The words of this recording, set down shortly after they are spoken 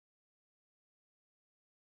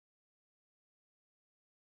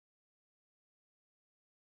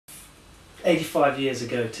85 years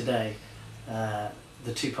ago today,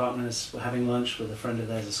 the two partners were having lunch with a friend of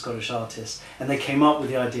theirs, a Scottish artist, and they came up with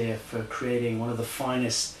the idea for creating one of the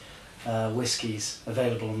finest whiskies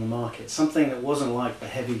available on the market, something that wasn't like the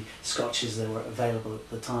heavy scotches that were available at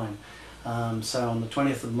the time. So on the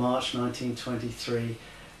 20th of March 1923,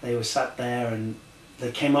 they were sat there and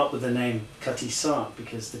they came up with the name Cutty Sark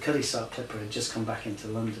because the Cutty Sark clipper had just come back into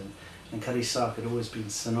London, and Cutty Sark had always been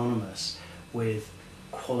synonymous with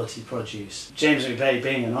quality produce. James McVeigh,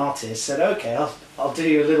 being an artist, said, okay, I'll do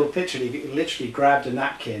you a little picture. He literally grabbed a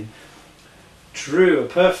napkin, drew a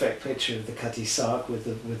perfect picture of the Cutty Sark with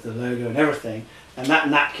the logo and everything, and that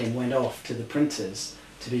napkin went off to the printers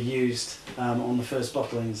to be used on the first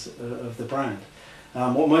bottlings of the brand.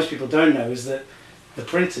 What most people don't know is that the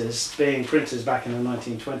printers, being printers back in the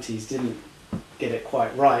 1920s, didn't get it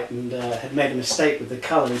quite right and had made a mistake with the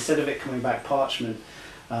colour. Instead of it coming back parchment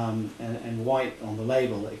and white on the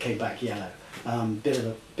label, it came back yellow.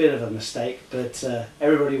 Bit of a mistake, but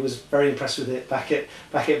everybody was very impressed with it back at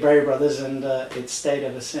Berry Brothers, and it's stayed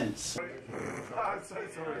ever since.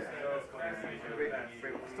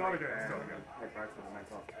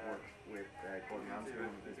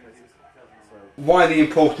 Why the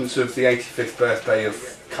importance of the 85th birthday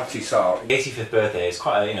of Cutty Sark? The 85th birthday is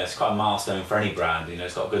quite it's quite a milestone for any brand.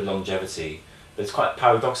 It's got good longevity, but it's quite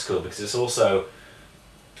paradoxical because it's also,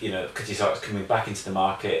 Cutty Sark's coming back into the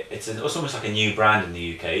market. It's almost like a new brand in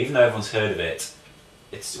the UK, even though everyone's heard of it.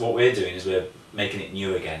 It's what we're doing is we're making it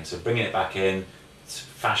new again. So bringing it back in. It's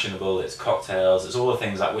fashionable. It's cocktails. It's all the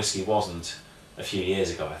things that whiskey wasn't a few years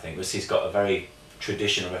ago. I think whiskey's got a very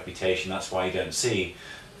traditional reputation. That's why you don't see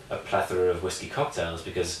a plethora of whiskey cocktails,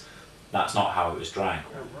 because that's not how it was drank.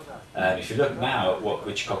 If you look now at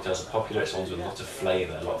which cocktails are popular, it's ones with a lot of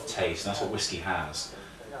flavour, a lot of taste, and that's what whiskey has.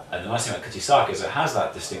 And the nice thing about Cutty Sark is it has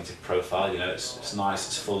that distinctive profile. It's nice,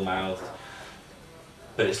 it's full-mouthed,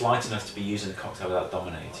 but it's light enough to be used in a cocktail without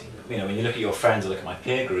dominating. When you look at your friends or look at my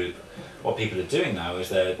peer group, what people are doing now is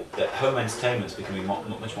that home entertainment's becoming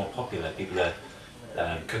much more popular. People are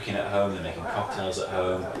cooking at home, they're making cocktails at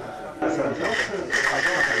home.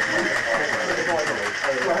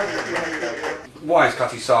 Why is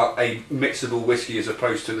Cutty Sark a mixable whiskey as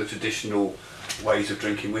opposed to the traditional ways of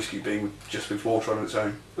drinking whiskey being just with water on its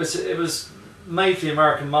own? It was made for the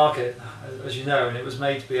American market, as you know, and it was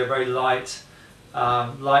made to be a very light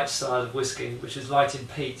style of whiskey, which is light in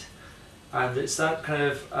peat, and it's that kind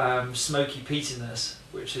of smoky peatiness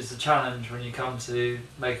which is the challenge when you come to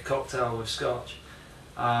make a cocktail with Scotch.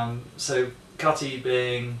 So Cutty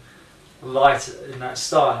being light in that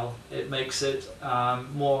style, it makes it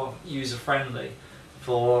more user-friendly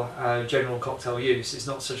for general cocktail use. It's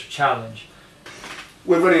not such a challenge.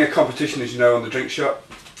 We're running a competition, as you know, on the Drink Shop.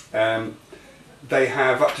 They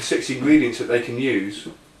have up to 6 ingredients that they can use,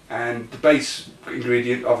 and the base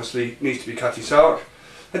ingredient obviously needs to be Cutty Sark,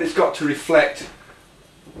 and it's got to reflect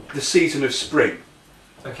the season of spring.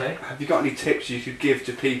 Okay. Have you got any tips you could give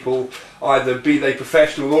to people, either be they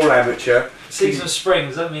professional or amateur? Season of spring,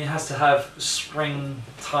 does that mean it has to have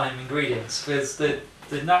springtime ingredients? Because the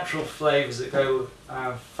natural flavours that go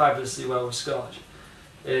fabulously well with Scotch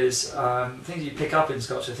is things you pick up in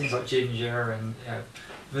Scotch, are things like ginger and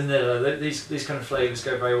vanilla. These kind of flavours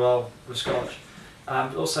go very well with Scotch.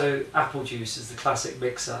 Also, apple juice is the classic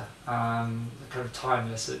mixer, kind of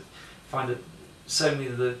timeless. I find that so many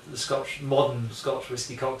of the modern Scotch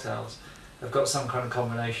whisky cocktails have got some kind of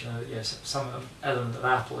combination of some element of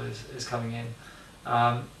apple is coming in.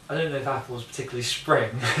 I don't know if apple is particularly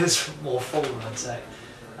spring; it's more fall, I'd say.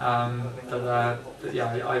 But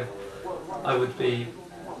yeah, I would be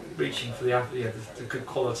reaching for the good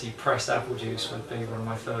quality pressed apple juice would be one of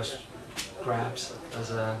my first grabs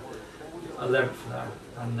as a length for that,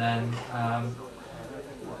 and then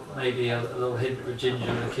maybe a little hint of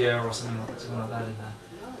ginger liqueur or something like that in there,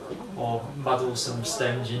 or muddle some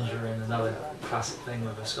stem ginger in, another classic thing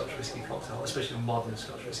with a Scotch whisky cocktail, especially a modern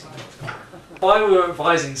Scotch whisky cocktail. If I were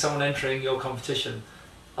advising someone entering your competition,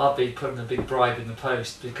 I'd be putting a big bribe in the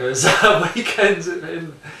post, because weekends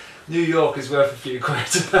in New York is worth a few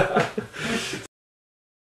quid.